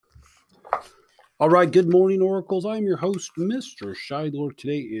All right, good morning, Oracles. I'm your host, Mr. Scheidler.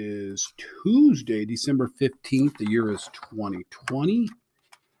 Today is Tuesday, December 15th. The year is 2020.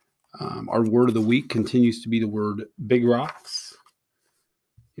 Our word of the week continues to be the word big rocks.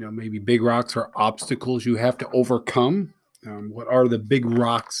 Maybe big rocks are obstacles you have to overcome. What are the big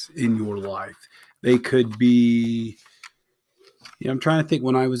rocks in your life? They could be, I'm trying to think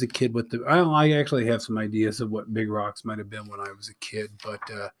when I was a kid I actually have some ideas of what big rocks might have been when I was a kid, but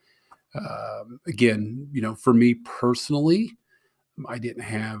again, for me personally, I didn't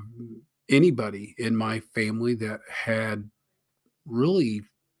have anybody in my family that had really,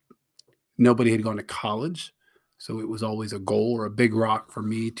 nobody had gone to college. So it was always a goal or a big rock for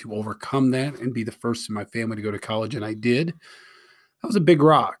me to overcome that and be the first in my family to go to college. And I did. That was a big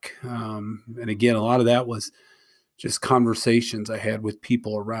rock. And again, a lot of that was just conversations I had with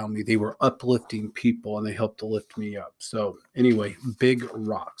people around me. They were uplifting people and they helped to lift me up. So anyway, big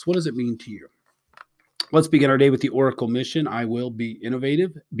rocks. What does it mean to you? Let's begin our day with the Oracle mission. I will be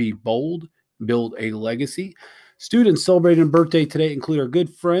innovative, be bold, build a legacy. Students celebrating a birthday today include our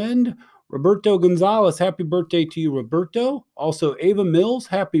good friend, Roberto Gonzalez. Happy birthday to you, Roberto. Also, Ava Mills.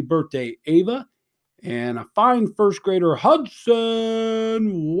 Happy birthday, Ava. And a fine first grader,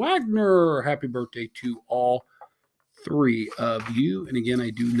 Hudson Wagner. Happy birthday to all three of you. And again, I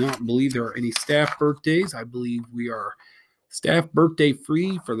do not believe there are any staff birthdays. I believe we are staff birthday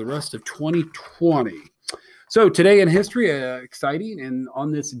free for the rest of 2020. So today in history, exciting, and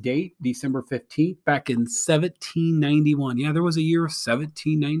on this date, December 15th, back in 1791, there was a year of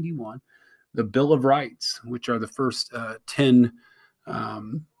 1791, the Bill of Rights, which are the first 10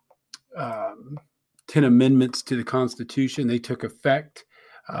 amendments to the Constitution, they took effect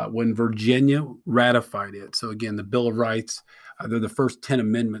when Virginia ratified it. So again, the Bill of Rights, they're the first 10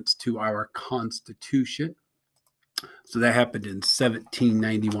 amendments to our Constitution. So that happened in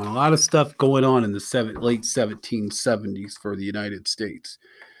 1791. A lot of stuff going on in the late 1770s for the United States.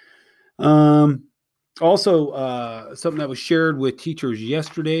 Also, something that was shared with teachers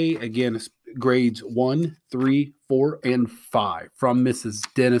yesterday, again, grades 1, 3, 4, and 5 from Mrs.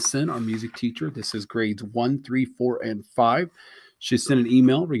 Dennison, our music teacher. This is grades 1, 3, 4, and 5. She sent an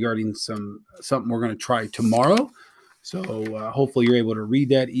email regarding something we're going to try tomorrow. So hopefully you're able to read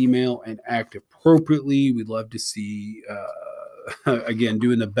that email and act appropriately. We'd love to see, again,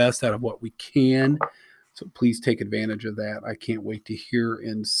 doing the best out of what we can. So please take advantage of that. I can't wait to hear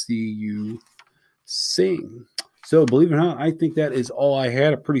and see you sing. So believe it or not, I think that is all I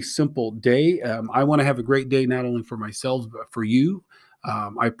had. A pretty simple day. I want to have a great day, not only for myself, but for you.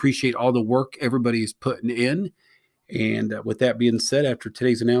 I appreciate all the work everybody is putting in. And with that being said, after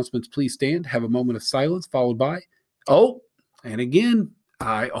today's announcements, please stand, have a moment of silence, followed by, and again,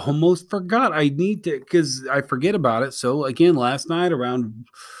 I almost forgot. I need to, because I forget about it. So again, last night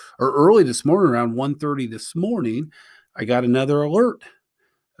early this morning, around 1:30 this morning, I got another alert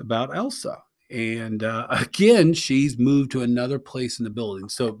about Elsa. And again, she's moved to another place in the building.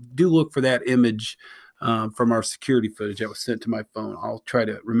 So do look for that image from our security footage that was sent to my phone. I'll try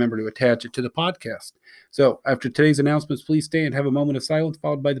to remember to attach it to the podcast. So after today's announcements, please stand, have a moment of silence,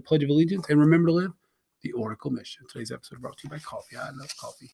 followed by the Pledge of Allegiance, and remember to live the Oracle mission. Today's episode brought to you by coffee. I love coffee.